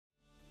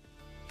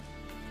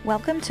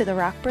Welcome to the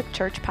Rockbrook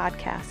Church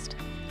Podcast.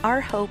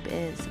 Our hope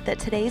is that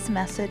today's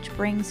message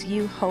brings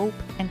you hope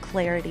and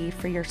clarity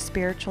for your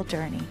spiritual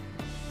journey.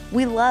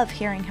 We love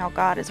hearing how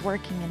God is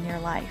working in your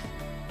life.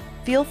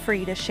 Feel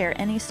free to share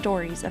any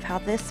stories of how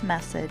this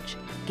message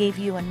gave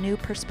you a new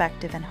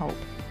perspective and hope.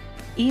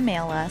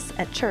 Email us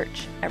at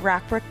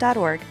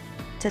church@rockbrook.org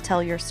to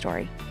tell your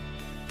story.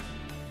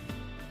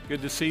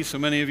 Good to see so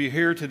many of you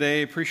here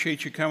today.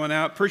 Appreciate you coming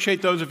out.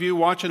 Appreciate those of you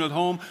watching at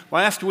home.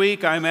 Last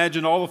week, I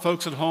imagine all the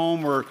folks at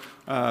home were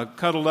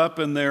cuddled up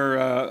in their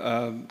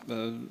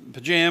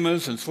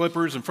pajamas and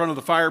slippers in front of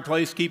the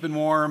fireplace, keeping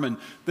warm. And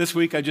this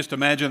week, I just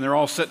imagine they're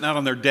all sitting out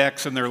on their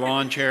decks and their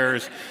lawn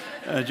chairs,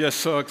 just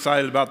so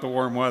excited about the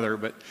warm weather.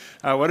 But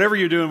whatever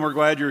you're doing, we're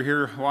glad you're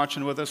here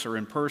watching with us or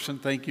in person.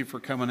 Thank you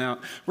for coming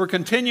out. We're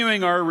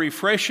continuing our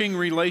Refreshing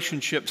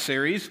Relationship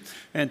series,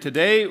 and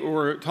today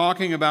we're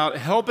talking about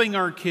helping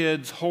our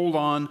kids hold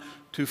on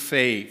to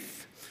faith.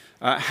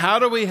 How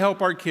do we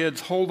help our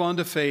kids hold on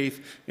to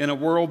faith in a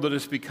world that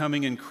is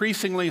becoming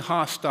increasingly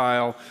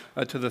hostile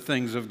to the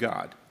things of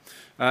God?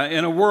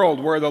 In a world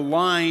where the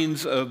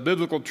lines of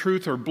biblical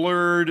truth are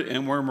blurred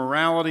and where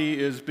morality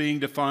is being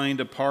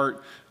defined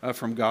apart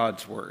from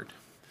God's Word.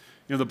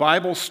 You know, the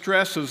Bible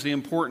stresses the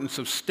importance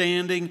of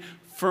standing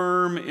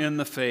firm in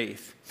the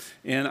faith.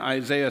 In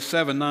Isaiah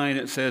 7:9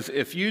 it says,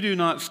 "If you do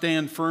not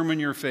stand firm in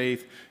your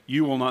faith,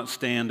 you will not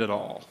stand at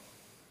all."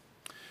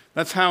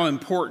 That's how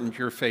important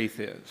your faith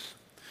is.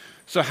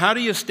 So how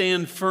do you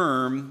stand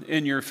firm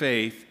in your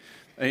faith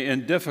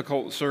in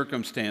difficult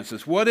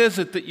circumstances? What is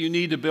it that you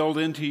need to build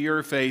into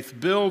your faith,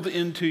 build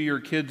into your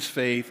kids'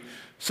 faith,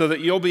 so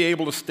that you'll be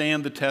able to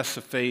stand the tests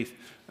of faith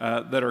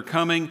that are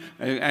coming,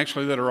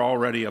 actually that are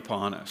already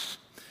upon us?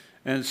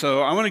 And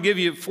so I want to give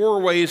you 4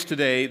 ways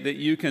today that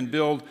you can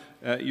build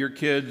your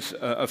kids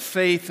a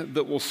faith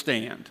that will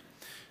stand.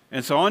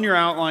 And so on your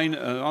outline,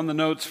 on the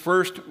notes,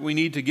 first we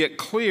need to get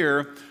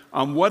clear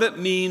on what it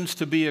means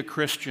to be a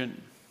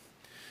Christian.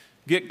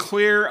 Get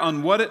clear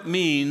on what it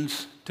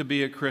means to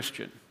be a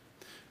Christian.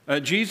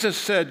 Jesus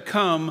said,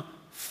 "Come,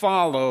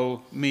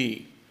 follow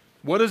me."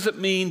 What does it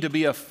mean to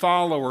be a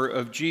follower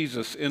of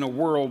Jesus in a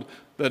world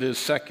that is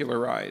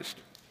secularized?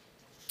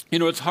 You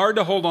know, it's hard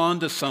to hold on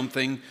to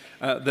something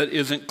that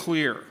isn't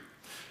clear.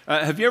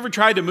 Have you ever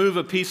tried to move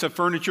a piece of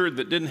furniture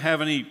that didn't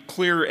have any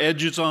clear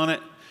edges on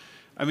it?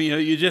 I mean,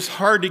 you're just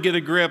hard to get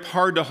a grip,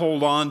 hard to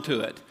hold on to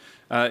it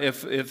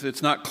if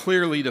it's not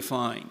clearly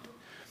defined.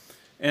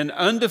 And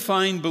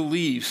undefined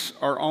beliefs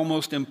are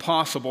almost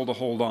impossible to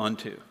hold on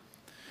to.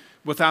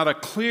 Without a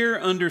clear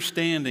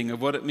understanding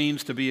of what it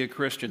means to be a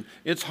Christian,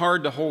 it's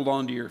hard to hold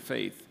on to your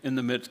faith in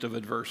the midst of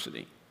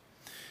adversity.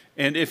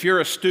 And if you're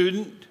a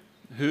student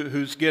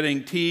who's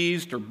getting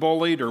teased or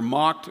bullied or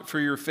mocked for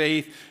your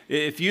faith,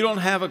 if you don't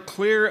have a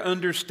clear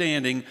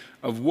understanding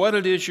of what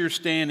it is you're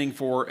standing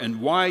for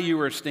and why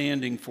you are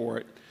standing for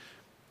it,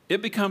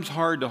 it becomes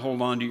hard to hold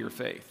on to your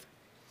faith.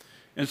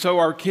 And so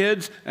our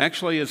kids,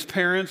 actually as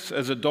parents,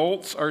 as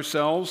adults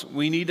ourselves,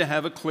 we need to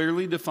have a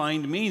clearly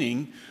defined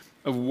meaning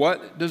of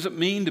what does it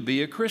mean to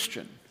be a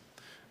Christian.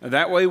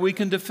 That way we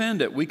can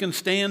defend it, we can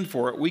stand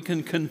for it, we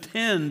can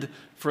contend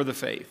for the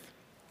faith.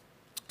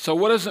 So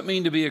what does it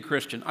mean to be a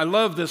Christian? I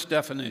love this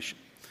definition.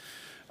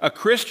 A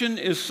Christian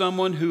is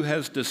someone who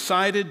has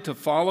decided to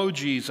follow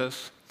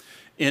Jesus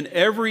in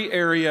every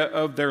area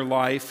of their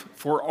life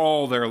for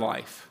all their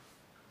life.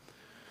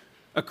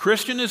 A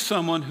Christian is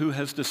someone who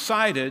has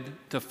decided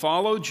to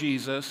follow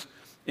Jesus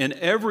in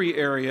every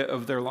area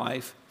of their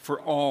life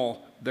for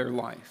all their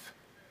life.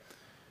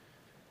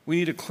 We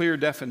need a clear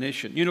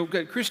definition. You know,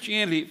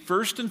 Christianity,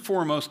 first and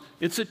foremost,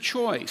 it's a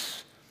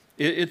choice.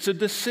 It's a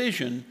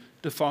decision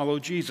to follow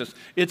Jesus.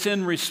 It's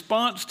in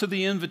response to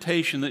the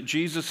invitation that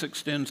Jesus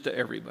extends to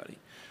everybody.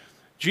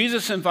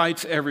 Jesus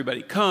invites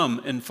everybody, "Come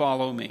and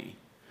follow me."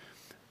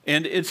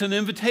 And it's an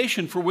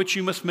invitation for which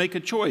you must make a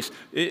choice,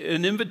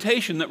 an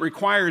invitation that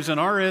requires an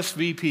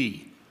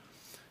RSVP.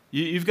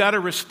 You've got to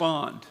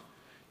respond.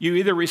 You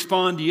either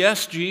respond,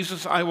 "Yes,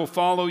 Jesus, I will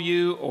follow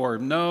you," or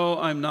 "No,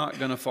 I'm not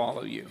going to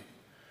follow you."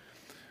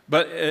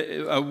 But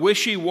a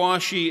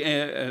wishy-washy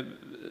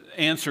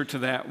answer to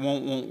that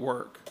won't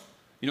work.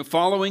 You know,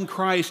 following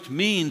Christ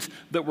means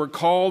that we're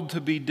called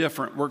to be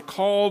different. We're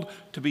called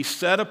to be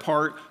set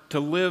apart, to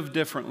live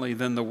differently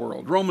than the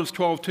world. Romans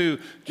 12:2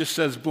 just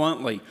says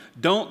bluntly,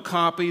 don't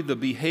copy the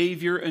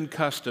behavior and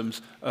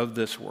customs of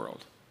this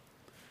world.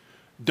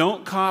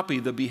 Don't copy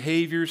the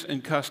behaviors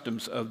and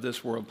customs of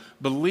this world.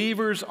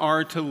 Believers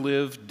are to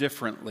live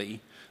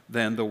differently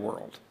than the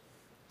world.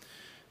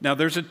 Now,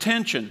 there's a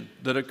tension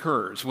that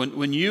occurs.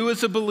 When you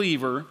as a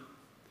believer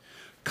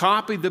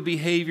copy the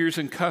behaviors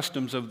and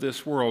customs of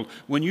this world,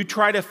 when you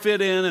try to fit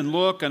in and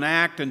look and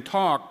act and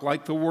talk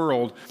like the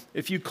world,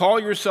 if you call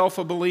yourself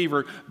a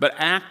believer but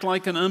act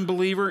like an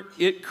unbeliever,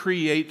 it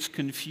creates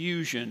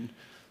confusion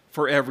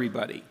for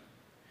everybody.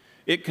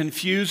 It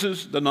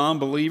confuses the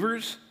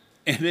non-believers,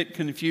 and it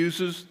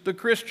confuses the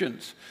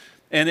Christians,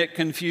 and it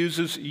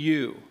confuses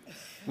you.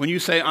 When you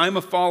say, "I'm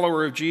a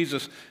follower of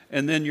Jesus,"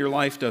 and then your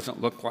life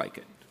doesn't look like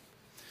it.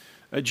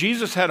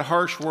 Jesus had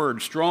harsh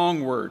words,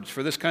 strong words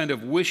for this kind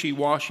of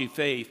wishy-washy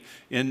faith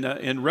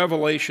in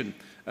Revelation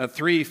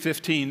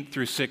 3:15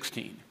 through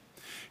 16.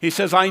 He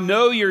says, I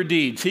know your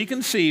deeds. He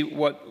can see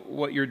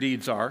what your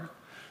deeds are,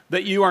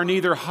 that you are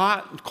neither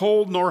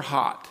cold nor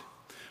hot.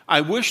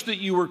 I wish that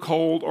you were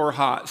cold or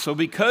hot. So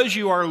because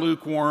you are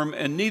lukewarm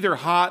and neither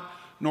hot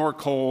nor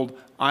cold,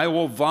 I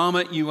will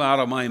vomit you out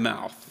of my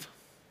mouth.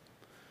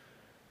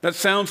 That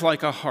sounds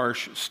like a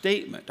harsh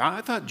statement.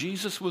 I thought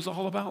Jesus was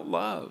all about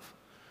love.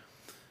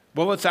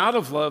 Well, it's out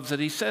of love that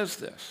he says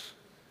this.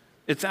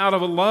 It's out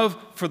of a love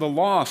for the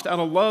lost, out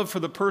of love for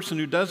the person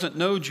who doesn't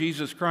know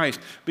Jesus Christ.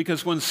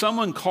 Because when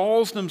someone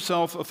calls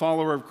themselves a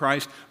follower of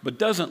Christ but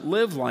doesn't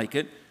live like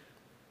it,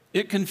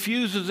 it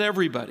confuses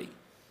everybody.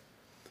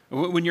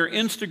 When your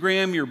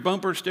Instagram, your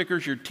bumper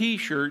stickers, your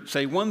t-shirt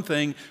say one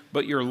thing,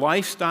 but your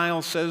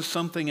lifestyle says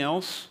something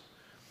else,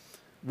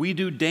 we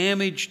do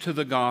damage to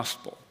the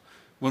gospel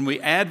when we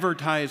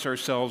advertise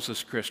ourselves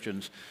as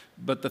Christians,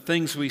 but the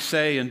things we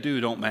say and do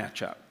don't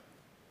match up.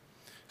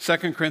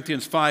 2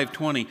 Corinthians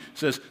 5:20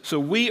 says, so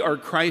we are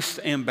Christ's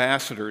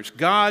ambassadors.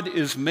 God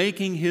is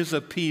making his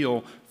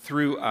appeal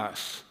through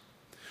us.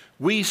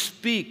 We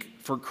speak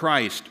for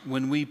Christ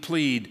when we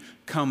plead,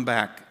 come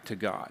back to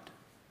God.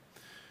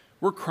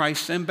 We're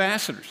Christ's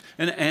ambassadors.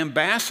 An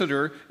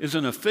ambassador is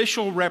an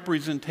official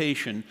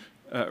representative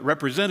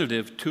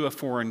to a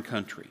foreign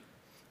country.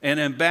 An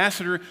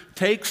ambassador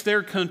takes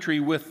their country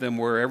with them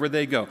wherever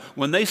they go.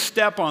 When they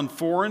step on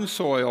foreign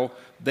soil,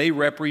 they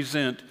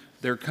represent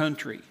their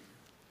country.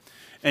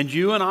 And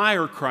you and I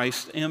are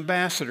Christ's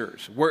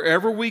ambassadors.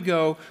 Wherever we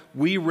go,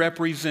 we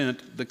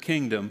represent the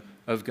kingdom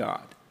of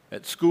God.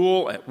 At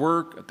school, at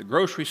work, at the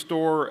grocery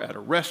store, at a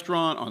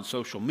restaurant, on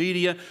social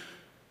media,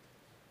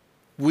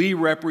 we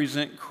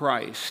represent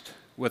Christ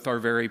with our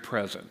very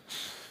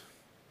presence.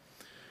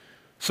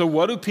 So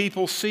what do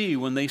people see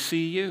when they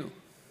see you?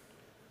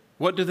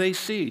 What do they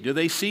see? Do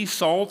they see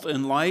salt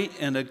and light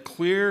and a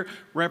clear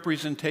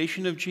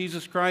representation of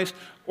Jesus Christ?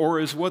 Or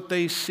is what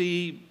they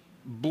see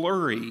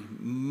blurry,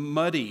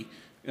 muddy,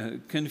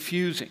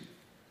 confusing?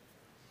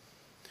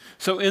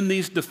 So in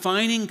these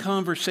defining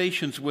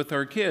conversations with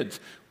our kids,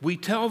 we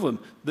tell them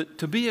that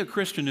to be a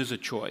Christian is a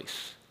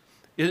choice.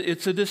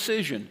 It's a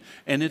decision,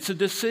 and it's a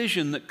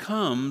decision that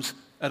comes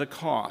at a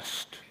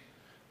cost.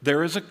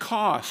 There is a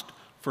cost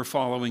for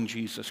following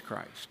Jesus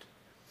Christ.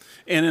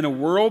 And in a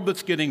world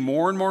that's getting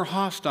more and more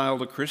hostile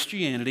to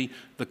Christianity,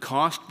 the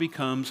cost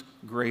becomes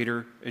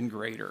greater and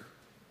greater.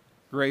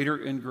 Greater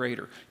and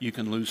greater. You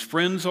can lose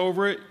friends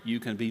over it. You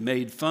can be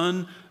made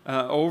fun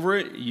over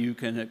it. You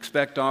can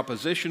expect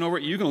opposition over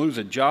it. You can lose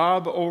a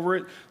job over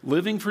it.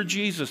 Living for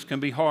Jesus can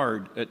be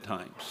hard at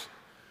times.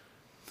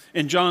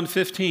 In John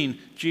 15,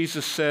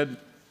 Jesus said,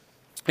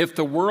 if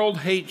the world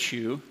hates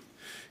you,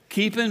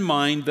 keep in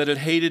mind that it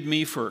hated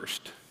me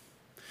first.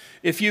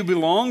 If you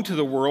belong to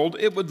the world,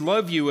 it would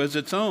love you as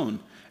its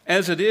own.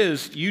 As it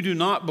is, you do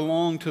not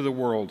belong to the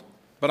world,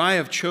 but I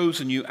have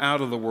chosen you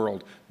out of the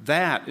world.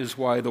 That is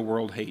why the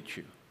world hates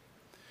you.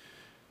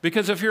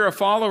 Because if you're a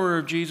follower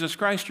of Jesus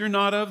Christ, you're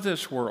not of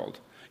this world.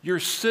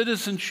 Your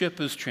citizenship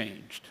has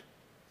changed.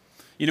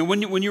 You know,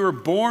 when you were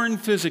born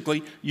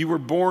physically, you were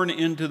born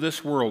into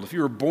this world. If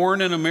you were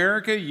born in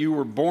America, you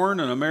were born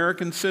an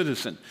American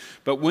citizen.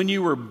 But when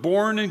you were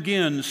born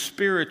again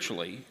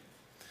spiritually,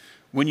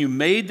 when you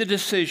made the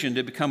decision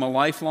to become a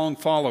lifelong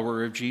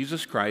follower of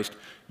Jesus Christ,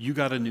 you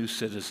got a new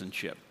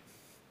citizenship.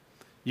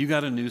 You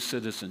got a new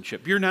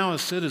citizenship. You're now a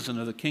citizen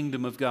of the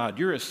kingdom of God.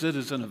 You're a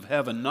citizen of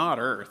heaven, not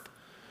earth.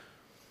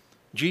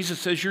 Jesus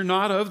says, you're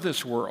not of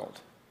this world,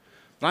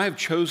 but I have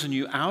chosen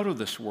you out of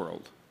this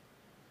world.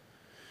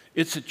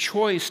 It's a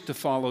choice to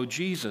follow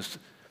Jesus,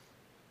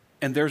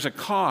 and there's a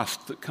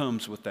cost that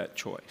comes with that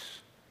choice.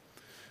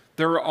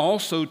 There are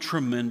also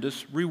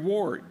tremendous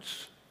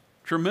rewards,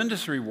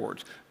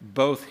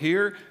 both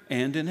here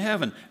and in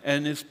heaven.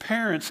 And as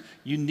parents,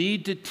 you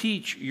need to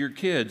teach your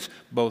kids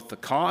both the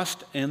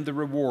cost and the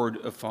reward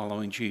of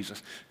following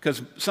Jesus.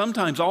 Because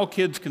sometimes all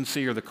kids can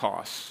see are the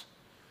costs,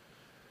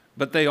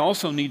 but they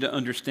also need to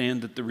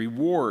understand that the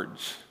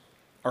rewards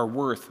are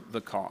worth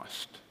the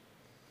cost.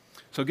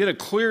 So get a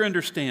clear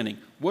understanding.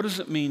 What does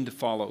it mean to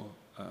follow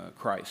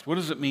Christ? What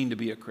does it mean to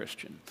be a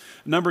Christian?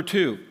 Number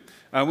two,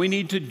 we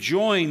need to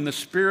join the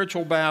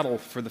spiritual battle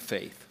for the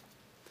faith.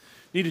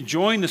 We need to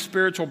join the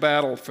spiritual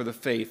battle for the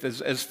faith.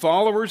 As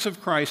followers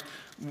of Christ,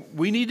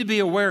 we need to be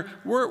aware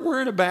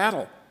we're in a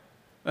battle.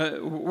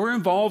 We're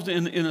involved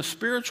in a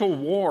spiritual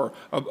war,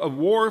 a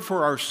war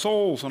for our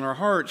souls and our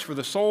hearts, for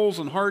the souls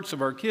and hearts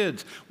of our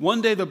kids.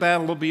 One day the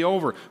battle will be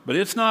over, but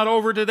it's not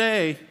over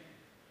today.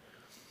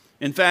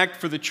 In fact,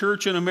 for the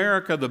church in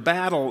America, the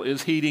battle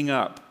is heating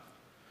up.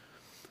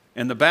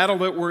 And the battle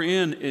that we're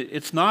in,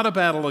 it's not a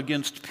battle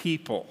against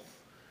people.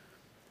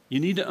 You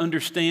need to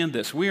understand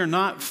this. We are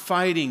not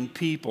fighting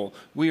people.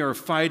 We are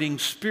fighting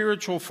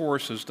spiritual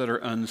forces that are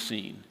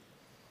unseen.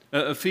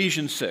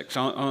 Ephesians 6,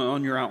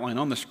 on your outline,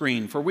 on the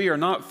screen. For we are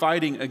not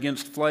fighting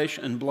against flesh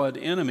and blood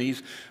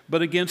enemies,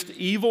 but against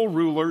evil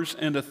rulers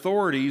and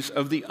authorities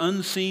of the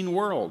unseen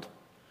world,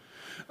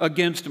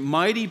 against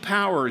mighty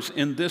powers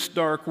in this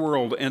dark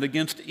world and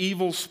against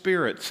evil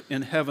spirits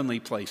in heavenly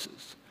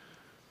places.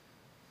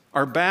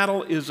 Our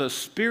battle is a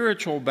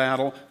spiritual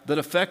battle that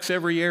affects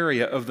every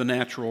area of the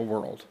natural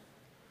world.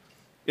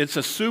 It's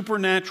a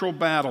supernatural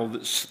battle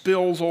that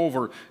spills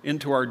over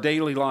into our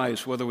daily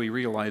lives, whether we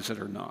realize it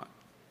or not.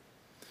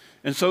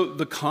 And so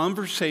the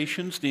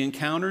conversations, the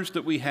encounters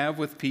that we have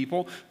with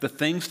people, the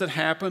things that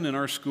happen in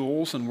our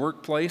schools and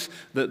workplace,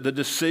 the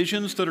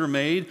decisions that are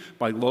made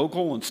by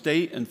local and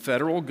state and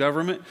federal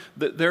government,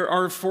 that there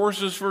are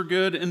forces for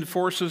good and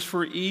forces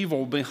for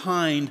evil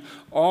behind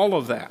all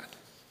of that.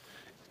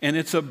 And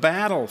it's a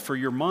battle for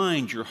your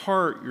mind, your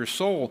heart, your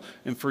soul,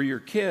 and for your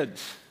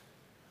kids.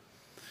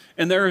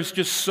 And there is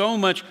just so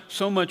much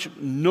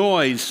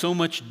noise, so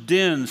much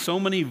din, so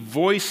many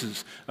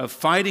voices of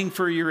fighting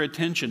for your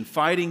attention,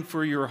 fighting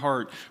for your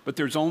heart. But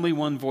there's only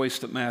one voice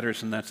that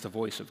matters, and that's the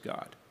voice of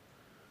God.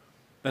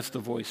 That's the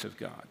voice of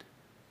God.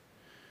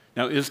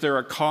 Now, is there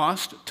a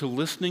cost to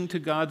listening to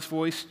God's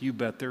voice? You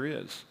bet there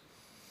is.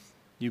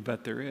 You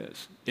bet there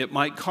is. It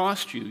might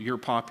cost you your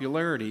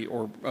popularity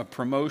or a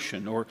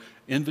promotion or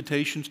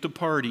invitations to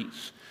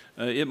parties.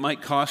 It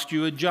might cost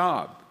you a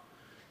job.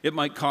 It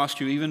might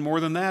cost you even more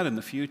than that in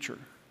the future.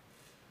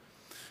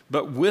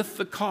 But with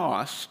the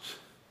cost,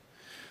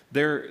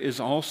 there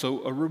is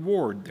also a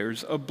reward.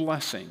 There's a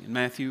blessing. In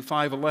Matthew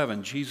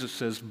 5:11, Jesus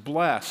says,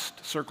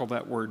 blessed, circle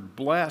that word,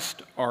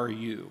 blessed are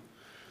you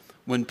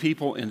when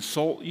people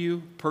insult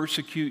you,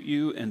 persecute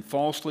you, and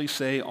falsely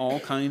say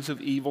all kinds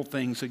of evil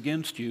things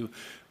against you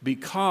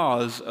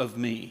because of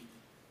me.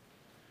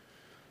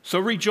 So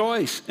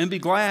rejoice and be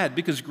glad,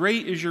 because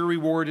great is your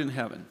reward in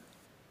heaven.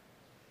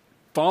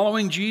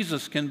 Following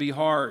Jesus can be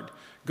hard.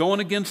 Going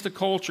against the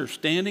culture,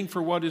 standing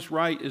for what is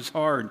right is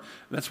hard.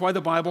 That's why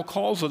the Bible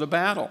calls it a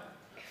battle.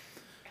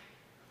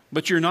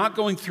 But you're not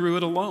going through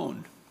it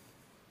alone.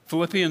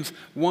 Philippians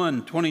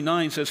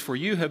 1:29 says, for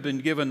you have been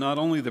given not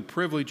only the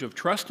privilege of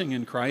trusting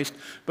in Christ,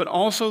 but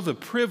also the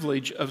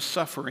privilege of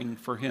suffering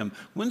for Him.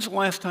 When's the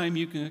last time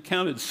you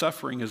counted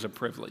suffering as a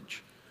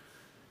privilege?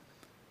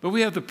 But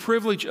we have the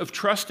privilege of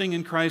trusting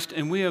in Christ,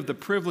 and we have the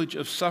privilege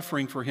of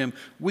suffering for Him.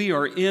 We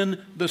are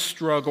in the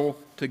struggle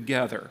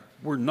together.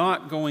 We're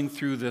not going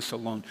through this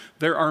alone.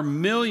 There are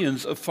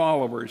millions of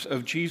followers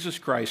of Jesus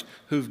Christ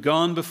who've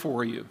gone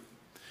before you.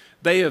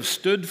 They have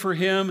stood for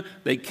Him.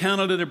 They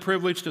counted it a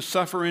privilege to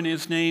suffer in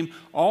His name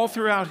all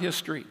throughout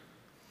history.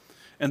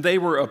 And they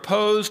were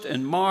opposed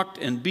and mocked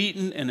and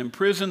beaten and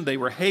imprisoned. They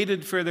were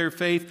hated for their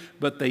faith,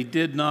 but they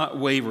did not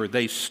waver.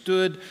 They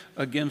stood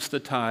against the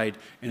tide,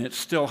 and it's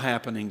still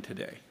happening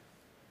today.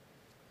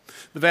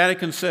 The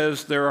Vatican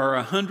says there are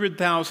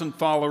 100,000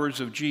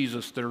 followers of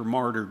Jesus that are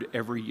martyred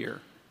every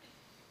year.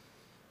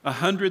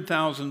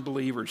 100,000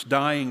 believers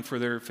dying for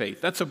their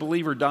faith. That's a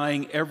believer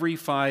dying every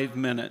 5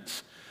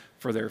 minutes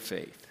for their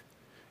faith.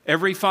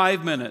 Every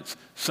 5 minutes,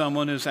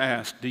 someone is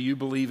asked, do you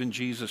believe in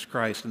Jesus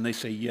Christ? And they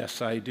say,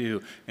 yes, I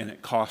do. And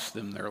it costs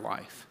them their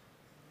life.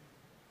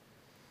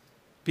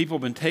 People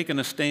have been taking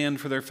a stand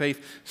for their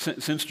faith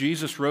since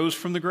Jesus rose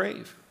from the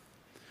grave.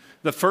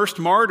 The first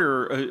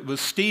martyr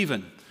was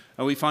Stephen.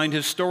 We find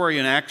his story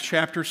in Acts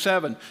chapter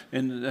 7.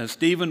 And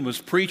Stephen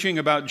was preaching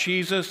about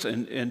Jesus,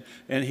 and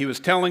he was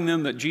telling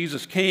them that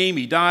Jesus came,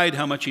 He died,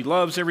 how much He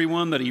loves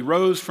everyone, that He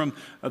rose from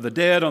the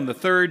dead on the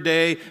third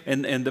day.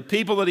 And the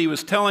people that he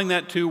was telling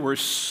that to were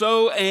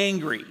so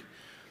angry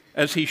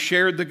as he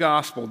shared the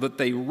gospel that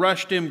they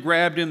rushed him,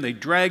 grabbed him, they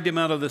dragged him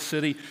out of the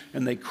city,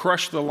 and they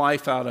crushed the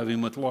life out of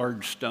him with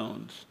large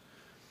stones.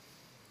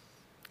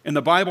 And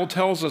the Bible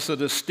tells us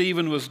that as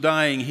Stephen was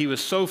dying, he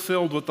was so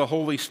filled with the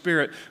Holy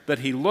Spirit that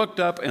he looked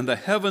up and the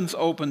heavens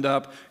opened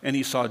up and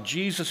he saw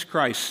Jesus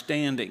Christ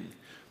standing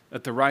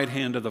at the right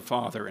hand of the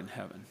Father in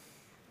heaven.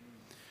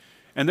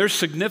 And there's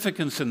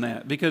significance in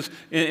that, because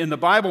in the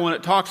Bible, when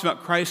it talks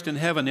about Christ in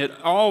heaven, it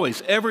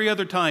always, every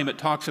other time, it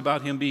talks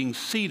about Him being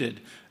seated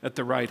at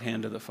the right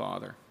hand of the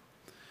Father.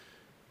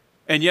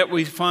 And yet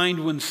we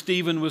find when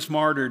Stephen was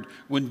martyred,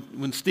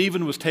 when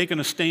Stephen was taking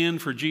a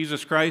stand for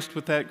Jesus Christ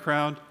with that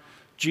crowd,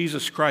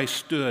 Jesus Christ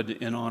stood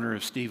in honor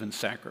of Stephen's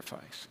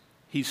sacrifice.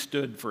 He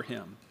stood for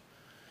him.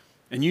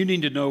 And you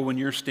need to know when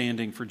you're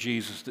standing for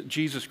Jesus that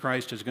Jesus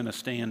Christ is going to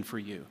stand for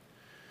you.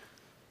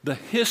 The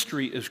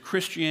history of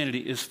Christianity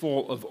is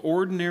full of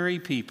ordinary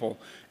people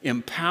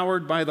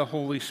empowered by the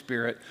Holy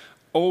Spirit,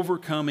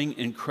 overcoming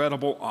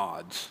incredible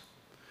odds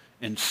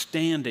and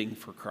standing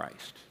for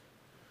Christ.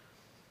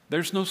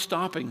 There's no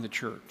stopping the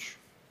church.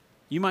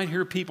 You might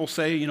hear people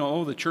say,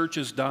 oh, the church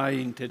is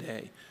dying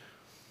today.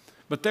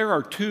 But there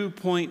are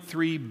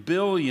 2.3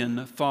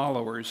 billion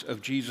followers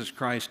of Jesus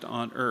Christ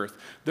on earth.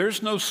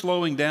 There's no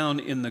slowing down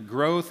in the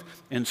growth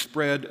and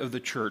spread of the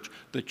church.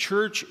 The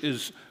church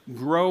is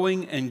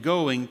growing and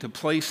going to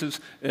places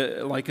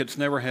like it's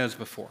never has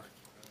before.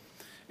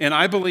 And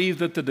I believe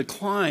that the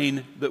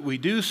decline that we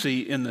do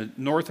see in the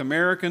North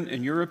American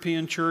and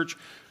European church,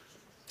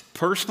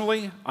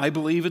 personally, I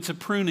believe it's a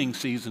pruning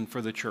season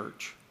for the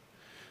church.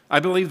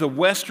 I believe the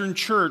Western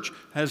church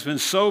has been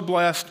so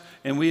blessed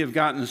and we have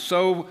gotten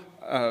so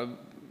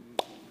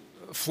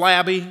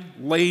flabby,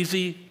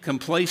 lazy,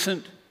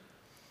 complacent,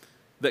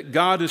 that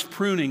God is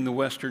pruning the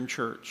Western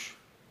church,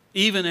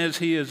 even as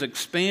He is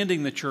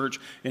expanding the church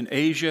in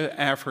Asia,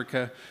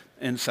 Africa,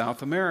 and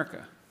South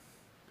America.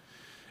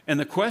 And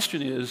the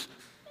question is,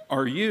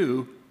 are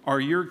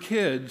your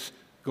kids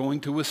going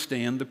to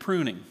withstand the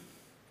pruning?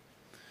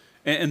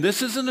 And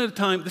this isn't a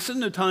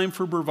time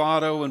for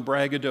bravado and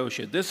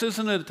braggadocio. This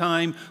isn't a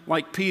time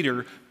like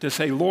Peter to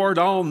say, Lord,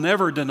 I'll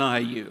never deny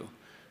you.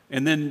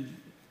 And then,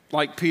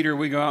 like Peter,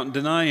 we go out and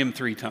deny Him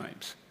 3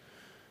 times.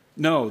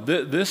 No,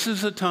 this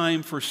is a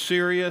time for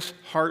serious,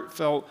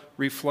 heartfelt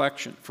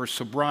reflection, for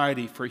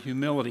sobriety, for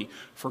humility,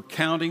 for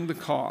counting the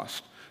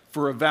cost,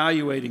 for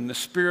evaluating the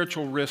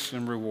spiritual risks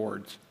and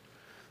rewards,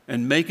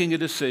 and making a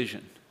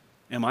decision.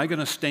 Am I going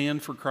to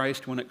stand for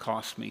Christ when it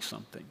costs me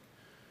something?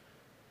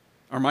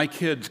 Are my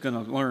kids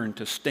going to learn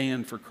to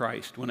stand for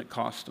Christ when it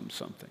costs them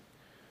something?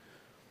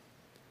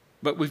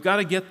 But we've got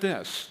to get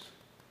this.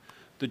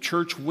 The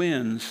church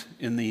wins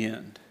in the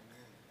end.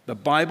 The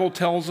Bible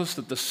tells us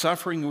that the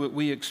suffering that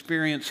we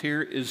experience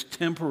here is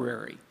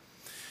temporary.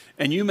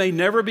 And you may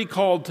never be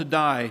called to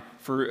die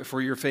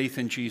for your faith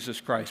in Jesus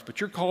Christ, but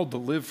you're called to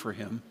live for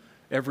Him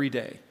every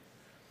day.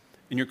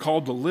 And you're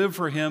called to live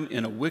for Him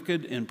in a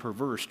wicked and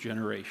perverse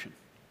generation.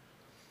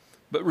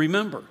 But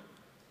remember,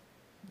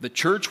 the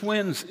church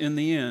wins in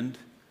the end.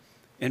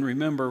 And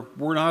remember,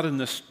 we're not in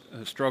this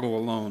struggle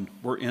alone.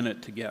 We're in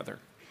it together.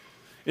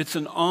 It's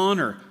an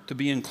honor to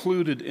be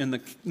included in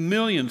the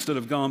millions that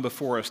have gone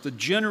before us, the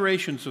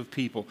generations of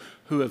people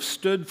who have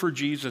stood for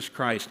Jesus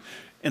Christ.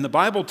 And the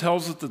Bible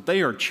tells us that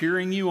they are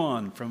cheering you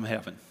on from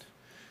heaven.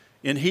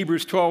 In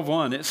Hebrews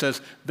 12:1, it says,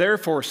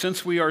 "Therefore,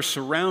 since we are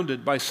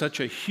surrounded by such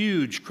a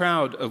huge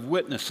crowd of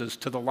witnesses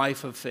to the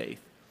life of faith,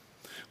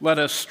 let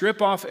us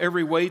strip off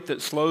every weight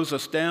that slows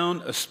us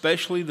down,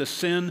 especially the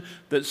sin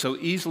that so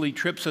easily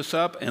trips us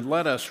up, and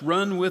let us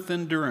run with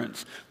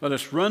endurance. Let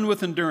us run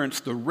with endurance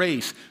the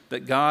race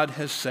that God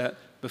has set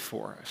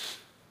before us."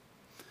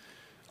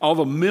 All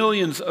the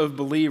millions of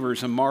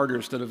believers and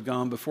martyrs that have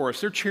gone before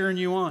us, they're cheering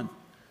you on.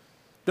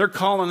 They're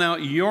calling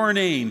out your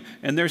name,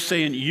 and they're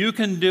saying, you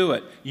can do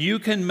it. You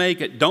can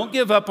make it. Don't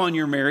give up on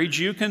your marriage.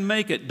 You can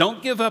make it.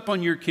 Don't give up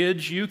on your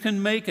kids. You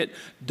can make it.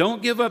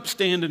 Don't give up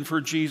standing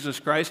for Jesus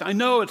Christ. I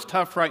know it's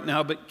tough right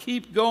now, but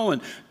keep going.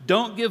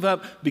 Don't give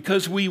up,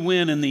 because we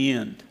win in the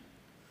end.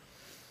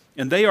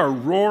 And they are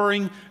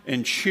roaring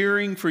and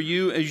cheering for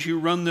you as you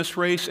run this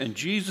race, and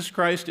Jesus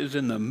Christ is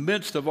in the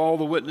midst of all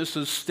the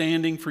witnesses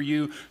standing for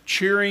you,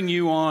 cheering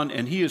you on,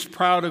 and He is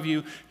proud of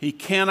you. He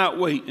cannot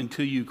wait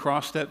until you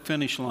cross that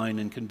finish line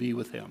and can be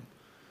with Him.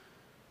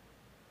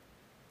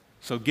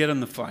 So get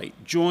in the fight.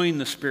 Join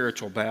the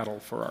spiritual battle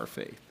for our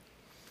faith.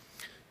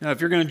 Now,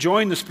 if you're going to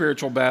join the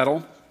spiritual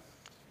battle,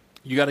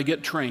 you got to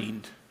get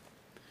trained.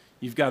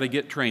 You've got to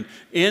get trained.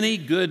 Any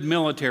good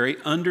military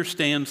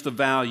understands the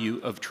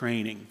value of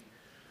training.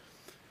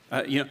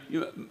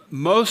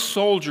 Most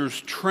soldiers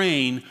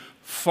train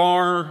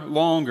far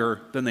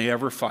longer than they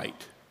ever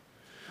fight.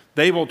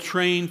 They will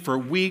train for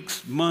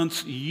weeks,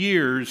 months,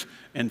 years,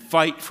 and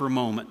fight for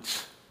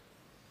moments.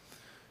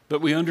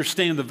 But we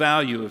understand the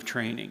value of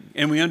training,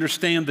 and we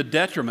understand the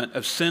detriment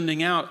of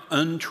sending out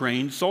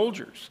untrained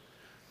soldiers.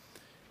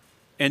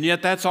 And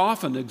yet that's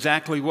often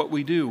exactly what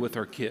we do with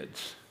our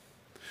kids.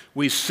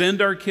 We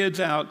send our kids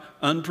out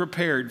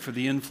unprepared for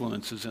the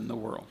influences in the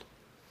world.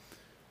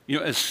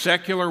 As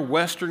secular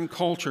Western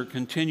culture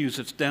continues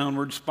its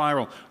downward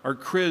spiral, our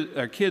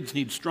kids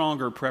need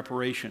stronger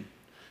preparation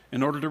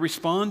in order to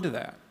respond to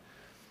that.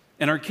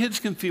 And our kids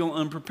can feel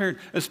unprepared.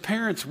 As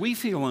parents, we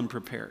feel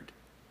unprepared.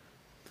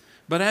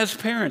 But as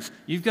parents,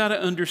 you've got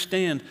to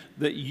understand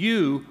that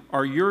you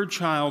are your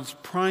child's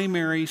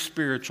primary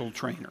spiritual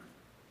trainer.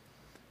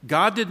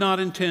 God did not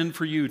intend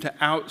for you to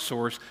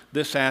outsource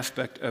this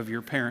aspect of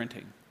your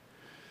parenting.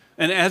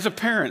 And as a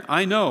parent,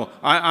 I know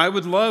I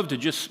would love to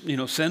just,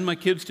 send my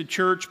kids to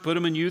church, put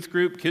them in youth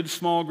group, kids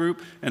small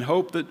group, and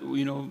hope that,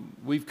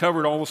 we've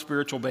covered all the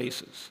spiritual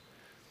bases.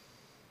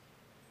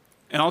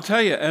 And I'll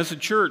tell you, as a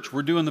church,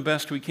 we're doing the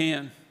best we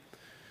can.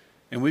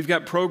 And we've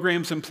got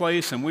programs in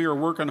place, and we are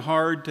working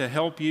hard to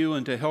help you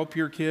and to help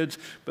your kids.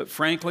 But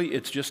frankly,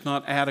 it's just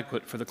not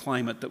adequate for the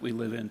climate that we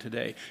live in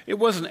today. It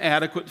wasn't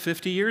adequate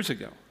 50 years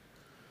ago.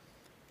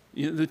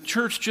 The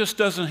church just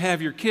doesn't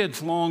have your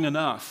kids long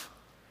enough.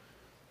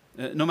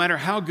 No matter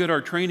how good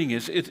our training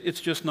is, it's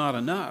just not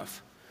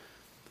enough.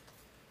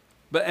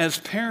 But as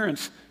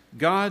parents,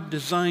 God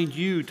designed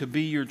you to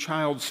be your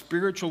child's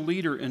spiritual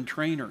leader and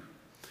trainer.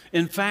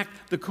 In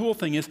fact, the cool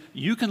thing is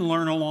you can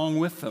learn along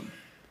with them.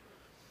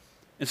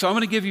 And so I'm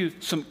going to give you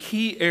some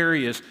key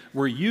areas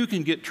where you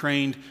can get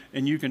trained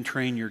and you can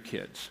train your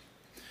kids.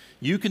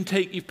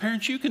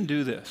 Parents, you can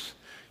do this.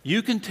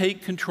 You can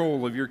take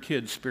control of your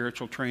kids'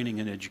 spiritual training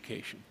and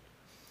education.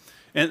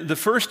 And the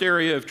first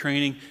area of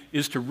training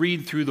is to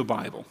read through the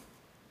Bible.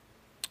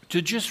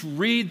 To just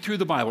read through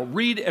the Bible.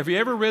 Have you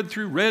ever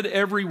read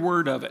every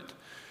word of it?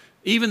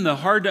 Even the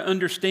hard to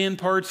understand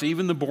parts,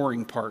 even the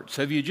boring parts.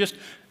 Have you just,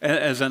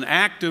 as an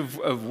act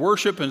of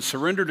worship and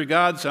surrender to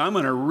God, said, I'm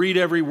going to read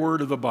every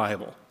word of the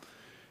Bible,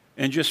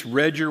 and just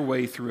read your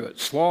way through it,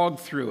 slog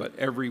through it,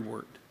 every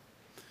word?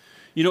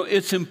 You know,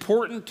 it's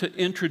important to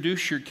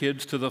introduce your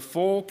kids to the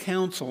full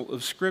counsel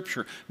of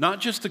Scripture, not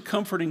just the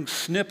comforting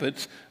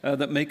snippets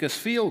that make us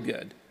feel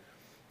good.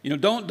 You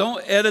know,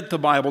 don't edit the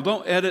Bible,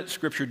 don't edit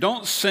Scripture,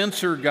 don't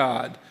censor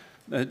God,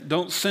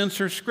 don't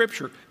censor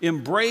Scripture.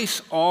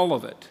 Embrace all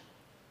of it.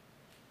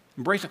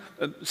 Embrace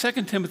it.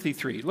 2 Timothy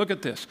 3, look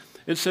at this.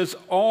 It says,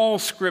 all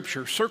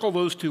Scripture, circle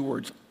those two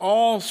words,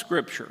 all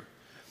Scripture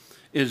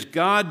is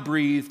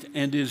God-breathed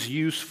and is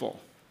useful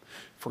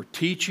for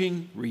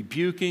teaching,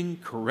 rebuking,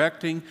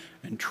 correcting,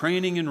 and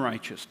training in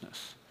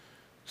righteousness,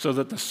 so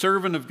that the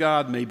servant of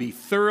God may be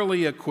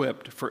thoroughly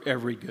equipped for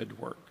every good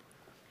work.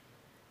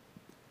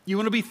 You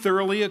want to be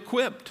thoroughly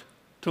equipped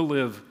to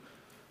live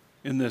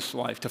in this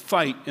life, to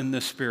fight in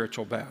this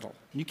spiritual battle.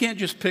 You can't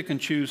just pick and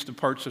choose the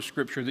parts of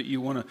Scripture that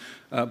you want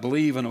to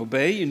believe and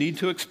obey. You need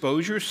to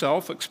expose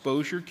yourself,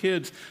 expose your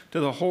kids to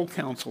the whole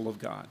counsel of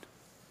God.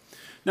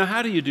 Now,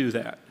 how do you do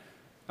that?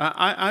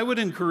 I would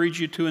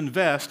encourage you to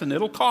invest, and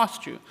it'll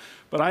cost you,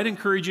 but I'd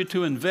encourage you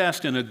to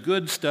invest in a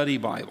good study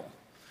Bible.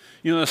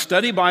 You know, a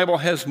study Bible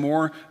has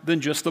more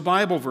than just the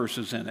Bible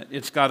verses in it.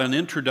 It's got an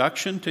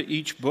introduction to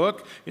each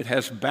book. It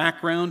has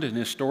background and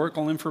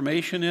historical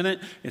information in it.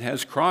 It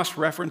has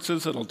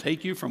cross-references that'll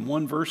take you from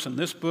one verse in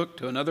this book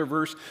to another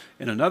verse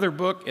in another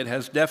book. It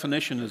has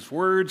definition as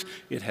words.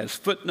 It has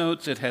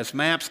footnotes. It has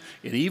maps.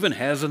 It even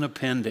has an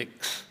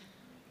appendix.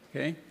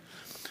 Okay?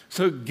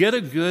 So get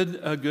a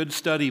good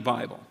study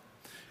Bible.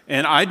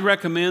 And I'd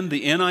recommend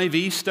the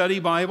NIV study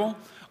Bible,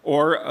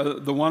 or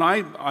the one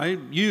I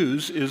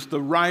use is the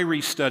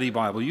Ryrie Study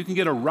Bible. You can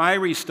get a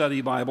Ryrie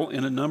Study Bible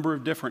in a number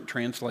of different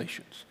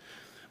translations.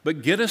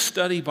 But get a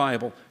study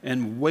Bible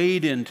and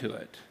wade into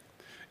it.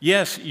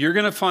 Yes, you're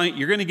going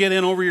to get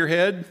in over your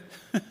head,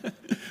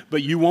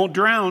 but you won't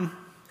drown.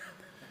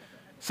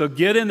 So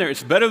get in there.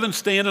 It's better than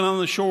standing on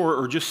the shore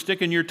or just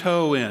sticking your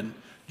toe in.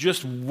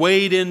 Just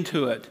wade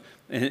into it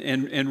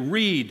and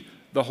read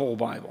the whole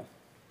Bible.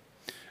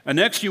 And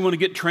next, you want to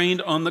get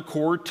trained on the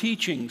core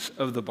teachings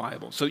of the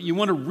Bible. So you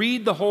want to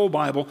read the whole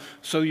Bible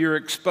so you're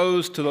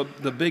exposed to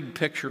the big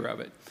picture of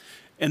it.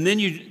 And then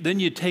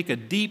you take a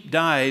deep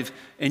dive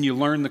and you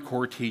learn the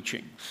core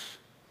teachings.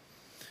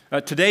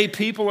 Today,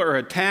 people are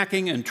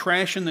attacking and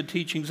trashing the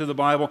teachings of the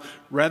Bible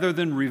rather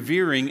than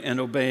revering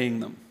and obeying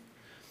them.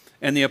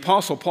 And the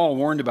Apostle Paul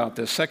warned about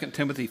this. 2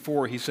 Timothy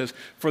 4, he says,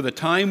 "For the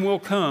time will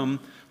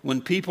come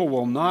when people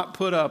will not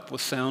put up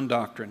with sound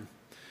doctrine.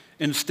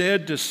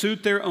 Instead, to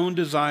suit their own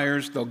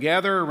desires, they'll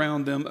gather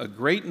around them a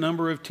great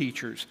number of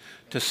teachers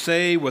to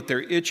say what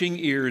their itching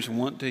ears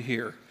want to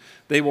hear.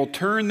 They will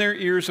turn their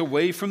ears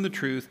away from the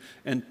truth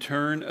and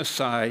turn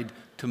aside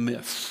to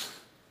myths."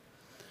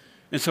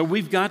 And so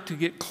we've got to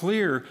get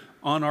clear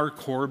on our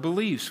core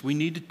beliefs. We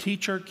need to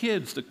teach our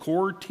kids the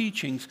core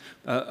teachings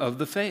of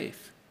the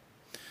faith.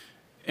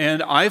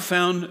 And I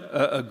found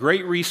a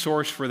great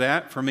resource for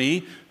that, for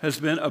me, has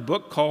been a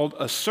book called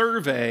A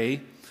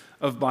Survey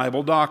of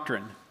Bible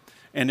Doctrine.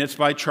 And it's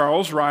by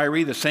Charles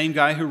Ryrie, the same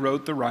guy who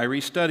wrote the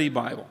Ryrie Study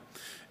Bible.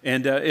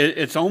 And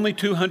it's only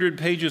 200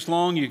 pages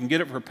long. You can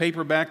get it for a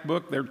paperback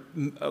book. There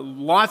are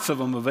lots of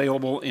them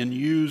available in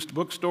used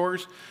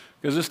bookstores,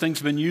 because this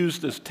thing's been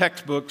used as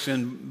textbooks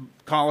in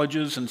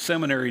colleges and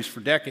seminaries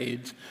for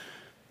decades.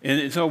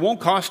 And so it won't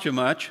cost you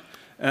much,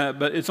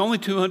 but it's only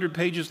 200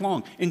 pages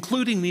long,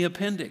 including the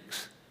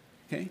appendix.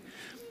 Okay?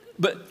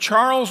 But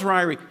Charles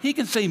Ryrie, he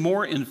can say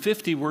more in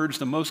 50 words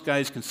than most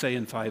guys can say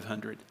in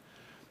 500.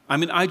 I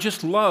mean, I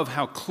just love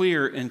how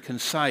clear and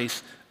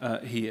concise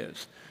he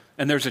is.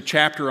 And there's a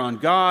chapter on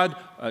God,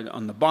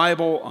 on the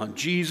Bible, on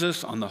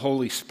Jesus, on the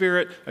Holy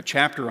Spirit, a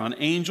chapter on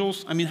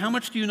angels. I mean, how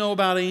much do you know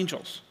about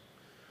angels?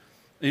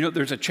 You know,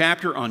 there's a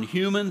chapter on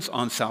humans,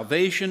 on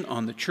salvation,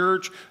 on the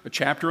church, a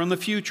chapter on the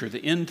future,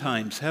 the end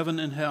times, heaven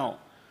and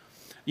hell.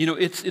 You know,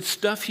 it's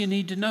stuff you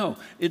need to know.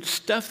 It's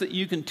stuff that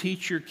you can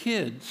teach your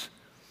kids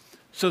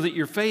so that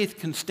your faith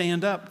can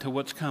stand up to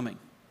what's coming.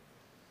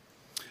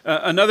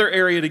 Another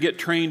area to get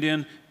trained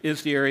in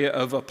is the area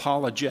of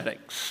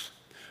apologetics.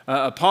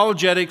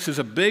 Apologetics is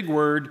a big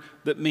word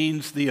that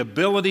means the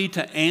ability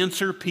to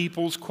answer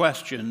people's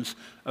questions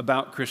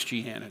about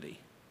Christianity.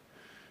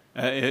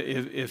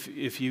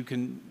 If you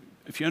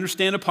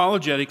understand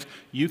apologetics,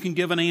 you can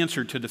give an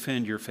answer to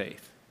defend your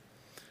faith.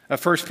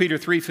 1 Peter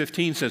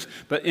 3:15 says,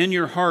 "But in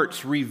your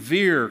hearts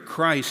revere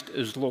Christ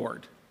as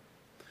Lord.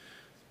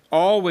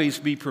 Always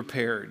be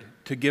prepared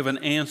to give an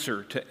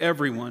answer to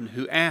everyone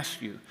who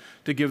asks you,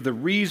 to give the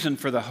reason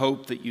for the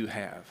hope that you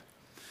have.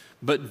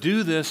 But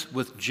do this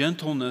with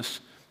gentleness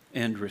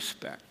and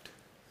respect."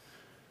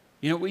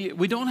 You know,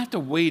 we don't have to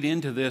wade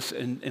into this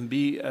and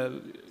be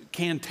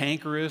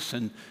cantankerous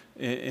and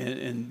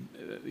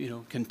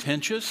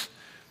contentious.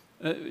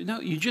 No,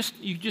 you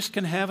just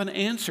can have an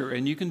answer,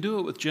 and you can do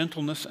it with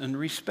gentleness and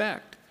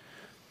respect.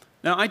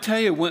 Now, I tell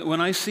you, when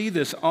I see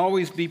this,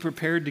 always be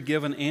prepared to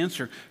give an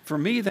answer. For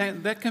me,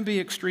 that can be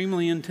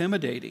extremely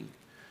intimidating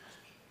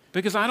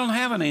because I don't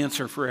have an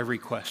answer for every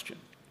question.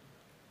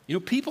 You know,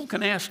 people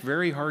can ask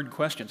very hard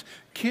questions.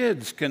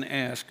 Kids can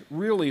ask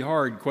really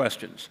hard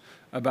questions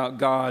about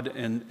God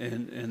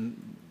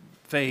and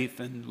faith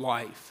and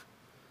life.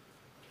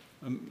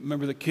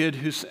 Remember the kid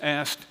who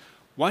asked,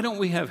 "Why don't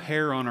we have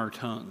hair on our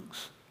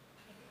tongues?"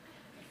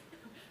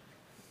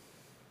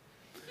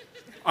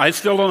 I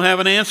still don't have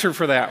an answer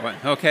for that one,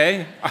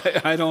 okay?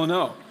 I don't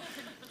know.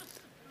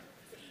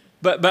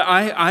 But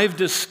I've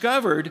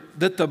discovered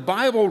that the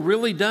Bible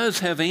really does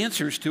have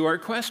answers to our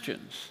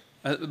questions.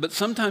 But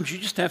sometimes you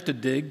just have to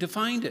dig to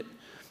find it.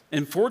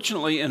 And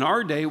fortunately, in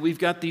our day, we've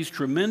got these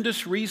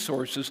tremendous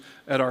resources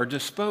at our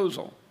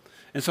disposal.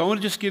 And so I want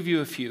to just give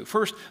you a few.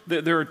 First,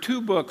 there are two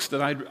books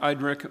that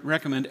I'd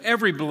recommend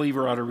every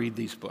believer ought to read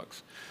these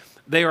books.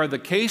 They are The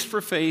Case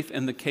for Faith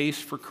and The Case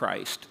for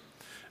Christ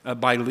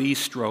by Lee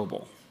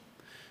Strobel.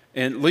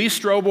 And Lee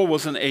Strobel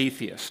was an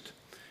atheist.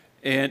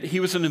 And he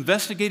was an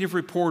investigative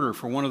reporter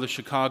for one of the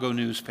Chicago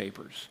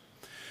newspapers.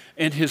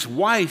 And his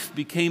wife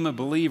became a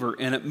believer,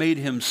 and it made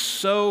him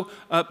so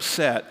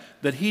upset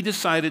that he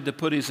decided to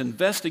put his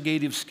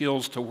investigative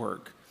skills to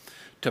work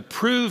to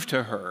prove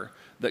to her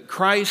that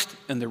Christ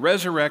and the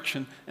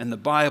resurrection and the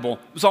Bible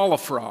was all a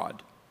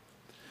fraud.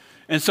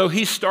 And so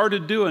he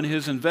started doing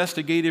his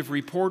investigative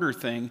reporter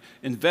thing,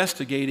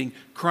 investigating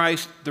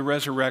Christ, the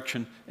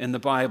resurrection, and the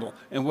Bible.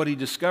 And what he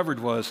discovered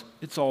was,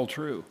 it's all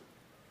true.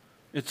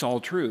 It's all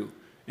true.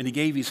 And he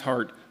gave his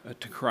heart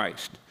to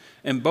Christ.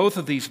 And both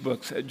of these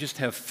books just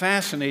have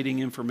fascinating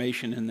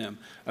information in them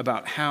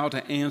about how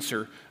to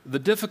answer the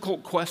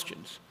difficult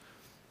questions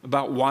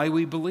about why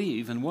we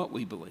believe and what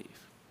we believe.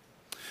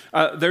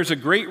 There's a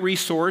great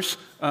resource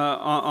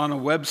on a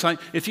website.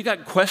 If you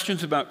got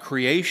questions about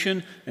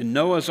creation and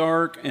Noah's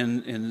Ark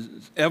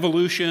and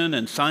evolution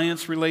and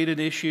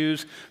science-related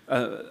issues,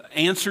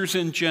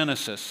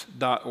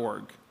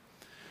 answersingenesis.org.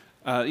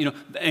 The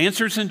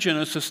Answers in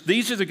Genesis,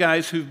 these are the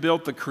guys who've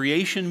built the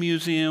Creation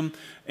Museum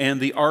and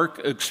the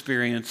Ark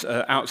Experience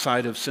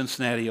outside of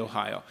Cincinnati,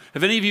 Ohio.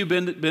 Have any of you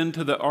been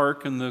to the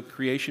Ark and the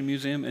Creation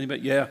Museum?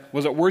 Anybody? Yeah.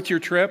 Was it worth your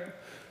trip?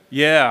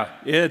 Yeah,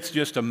 it's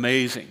just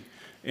amazing.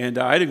 And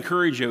I'd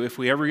encourage you, if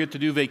we ever get to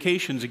do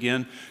vacations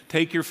again,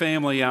 take your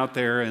family out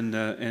there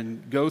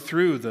and go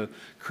through the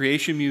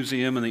Creation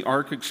Museum and the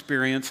Ark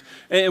Experience.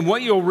 And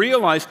what you'll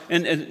realize,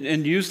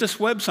 and use this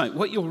website,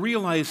 what you'll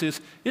realize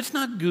is it's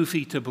not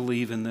goofy to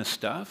believe in this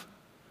stuff.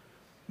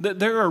 That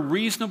there are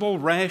reasonable,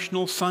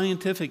 rational,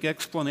 scientific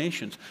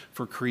explanations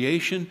for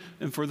creation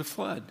and for the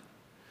flood.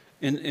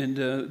 And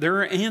there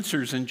are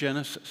answers in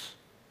Genesis.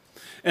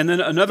 And then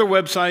another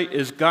website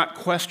is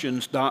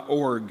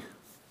gotquestions.org.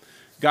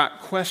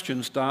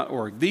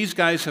 gotquestions.org. These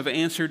guys have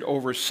answered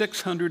over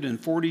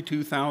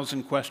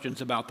 642,000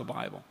 questions about the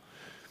Bible.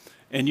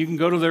 And you can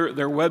go to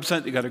their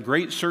website. They've got a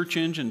great search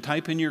engine.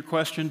 Type in your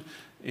question,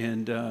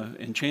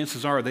 and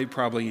chances are they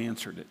probably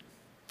answered it.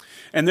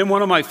 And then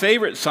one of my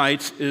favorite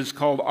sites is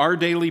called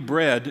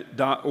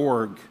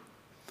ourdailybread.org.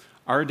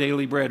 Our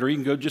Daily Bread, or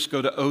you can just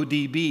go to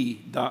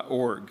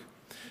odb.org.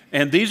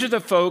 And these are the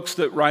folks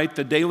that write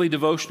the daily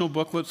devotional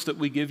booklets that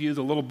we give you,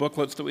 the little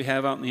booklets that we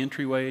have out in the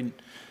entryway.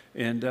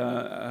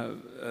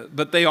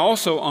 But they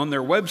also, on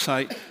their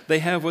website, they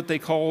have what they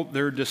call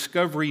their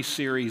Discovery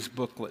Series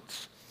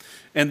booklets.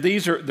 And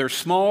they're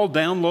small,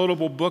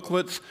 downloadable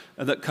booklets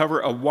that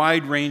cover a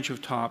wide range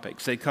of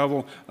topics. They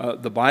cover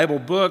the Bible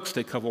books,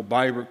 they cover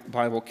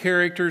Bible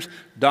characters,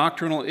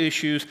 doctrinal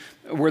issues.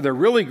 Where they're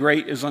really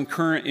great is on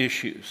current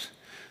issues.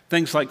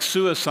 Things like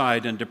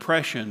suicide and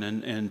depression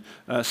and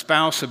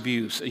spouse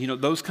abuse,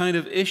 those kind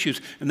of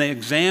issues. And they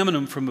examine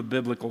them from a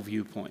biblical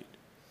viewpoint.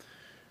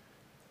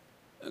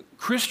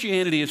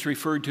 Christianity is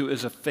referred to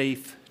as a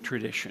faith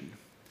tradition,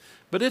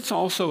 but it's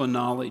also a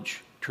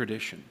knowledge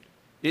tradition.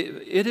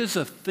 It is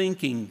a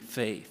thinking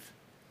faith.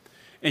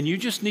 And you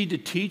just need to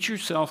teach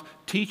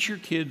your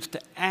kids to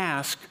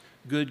ask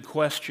good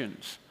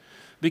questions.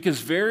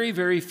 Because very,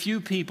 very few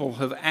people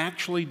have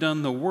actually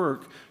done the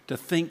work to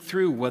think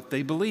through what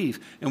they believe.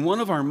 And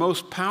one of our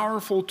most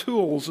powerful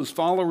tools as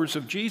followers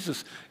of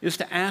Jesus is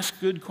to ask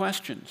good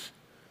questions.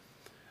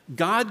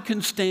 God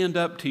can stand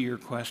up to your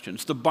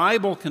questions. The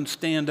Bible can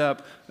stand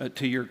up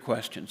to your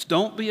questions.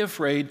 Don't be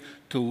afraid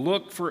to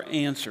look for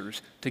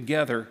answers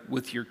together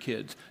with your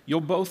kids. You'll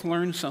both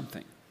learn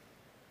something.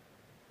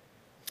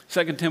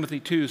 2 Timothy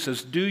 2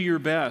 says, "Do your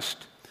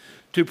best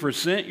to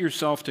present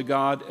yourself to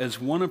God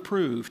as one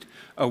approved,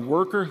 a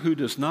worker who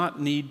does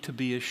not need to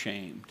be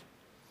ashamed."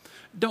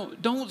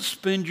 Don't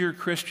spend your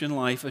Christian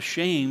life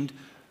ashamed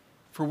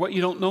for what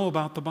you don't know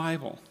about the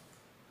Bible.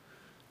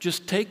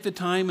 Just take the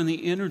time and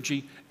the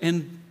energy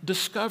and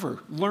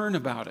learn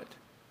about it,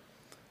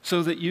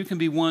 so that you can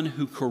be one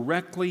who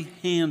correctly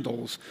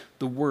handles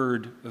the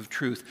word of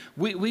truth.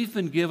 We've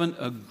been given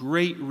a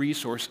great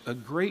resource, a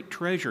great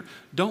treasure.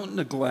 Don't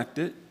neglect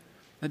it.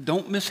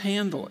 Don't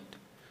mishandle it.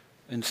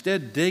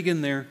 Instead, dig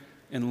in there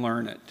and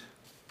learn it,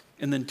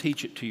 and then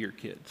teach it to your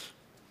kids.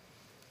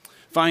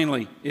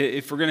 Finally,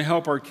 if we're going to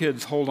help our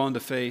kids hold on to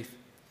faith,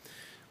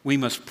 we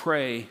must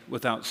pray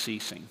without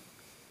ceasing.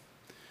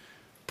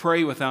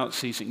 Pray without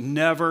ceasing.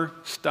 Never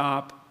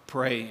stop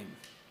praying.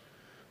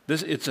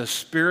 It's a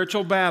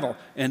spiritual battle,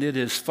 and it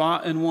is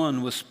fought and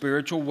won with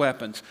spiritual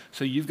weapons.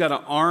 So you've got to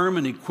arm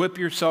and equip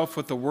yourself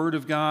with the Word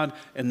of God,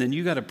 and then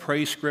you've got to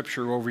pray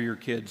Scripture over your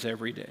kids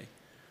every day.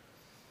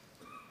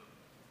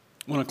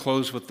 I want to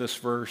close with this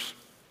verse.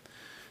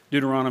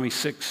 Deuteronomy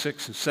 6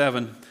 and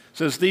 7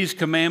 says, "These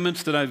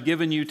commandments that I've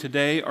given you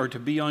today are to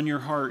be on your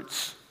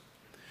hearts.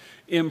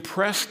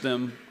 Impress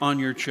them on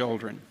your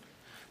children.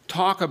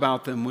 Talk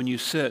about them when you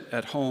sit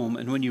at home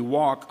and when you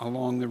walk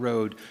along the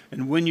road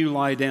and when you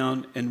lie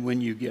down and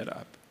when you get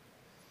up."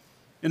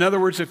 In other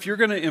words, if you're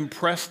going to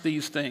impress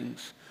these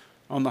things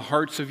on the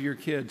hearts of your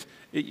kids,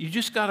 you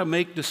just got to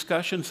make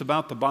discussions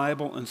about the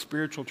Bible and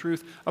spiritual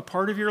truth a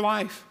part of your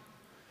life.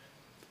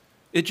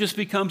 It just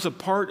becomes a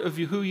part of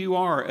who you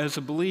are as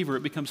a believer.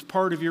 It becomes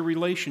part of your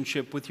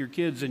relationship with your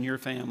kids and your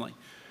family.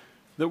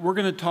 That we're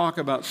going to talk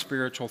about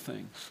spiritual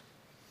things.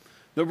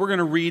 That we're going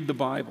to read the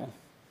Bible.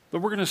 That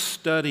we're going to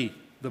study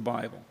the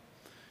Bible.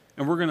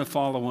 And we're going to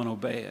follow and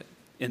obey it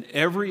in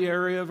every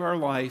area of our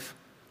life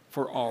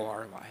for all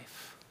our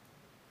life.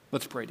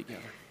 Let's pray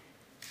together.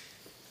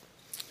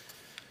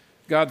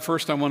 God,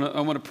 first I want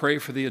to pray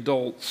for the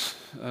adults,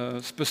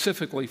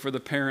 specifically for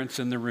the parents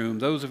in the room,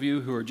 those of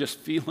you who are just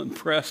feeling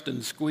pressed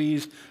and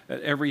squeezed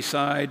at every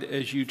side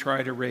as you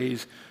try to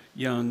raise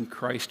young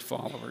Christ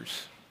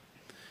followers.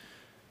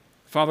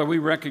 Father, we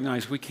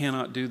recognize we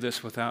cannot do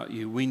this without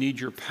you. We need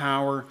your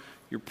power,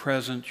 your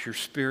presence, your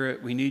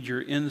spirit. We need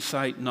your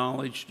insight,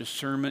 knowledge,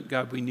 discernment.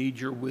 God, we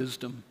need your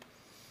wisdom.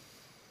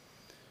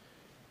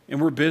 And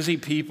we're busy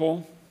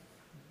people.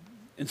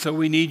 And so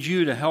we need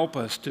you to help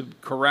us to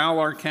corral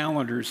our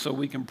calendars so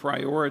we can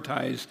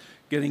prioritize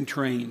getting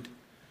trained.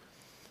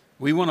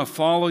 We want to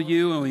follow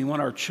you, and we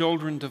want our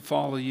children to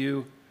follow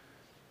you,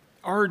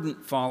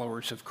 ardent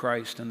followers of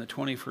Christ in the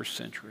 21st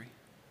century.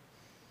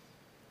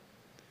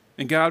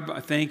 And God,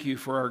 I thank you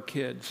for our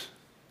kids.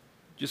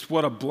 Just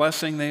what a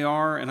blessing they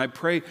are. And I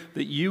pray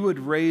that you would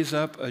raise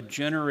up a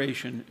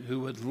generation who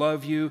would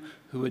love you,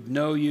 who would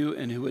know you,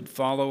 and who would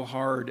follow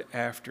hard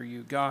after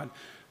you. God,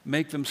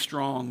 make them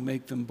strong,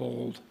 make them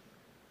bold.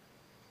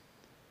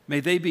 May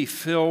they be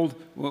filled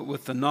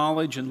with the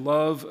knowledge and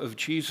love of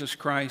Jesus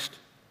Christ.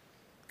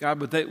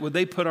 God, would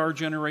they put our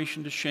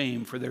generation to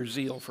shame for their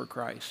zeal for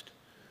Christ?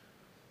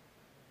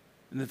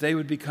 And that they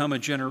would become a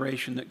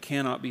generation that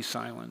cannot be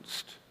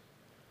silenced.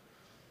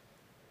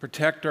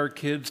 Protect our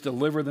kids,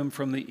 deliver them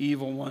from the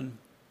evil one.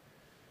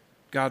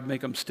 God,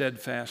 make them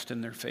steadfast in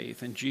their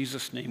faith. In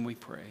Jesus' name we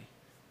pray.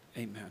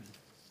 Amen.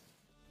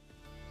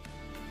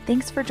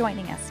 Thanks for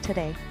joining us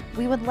today.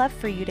 We would love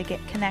for you to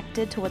get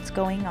connected to what's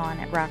going on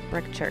at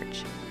Rockbrook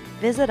Church.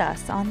 Visit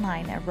us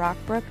online at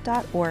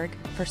rockbrook.org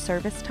for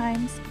service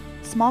times,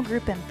 small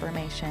group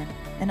information,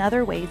 and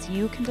other ways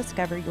you can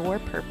discover your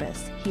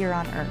purpose here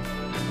on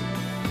earth.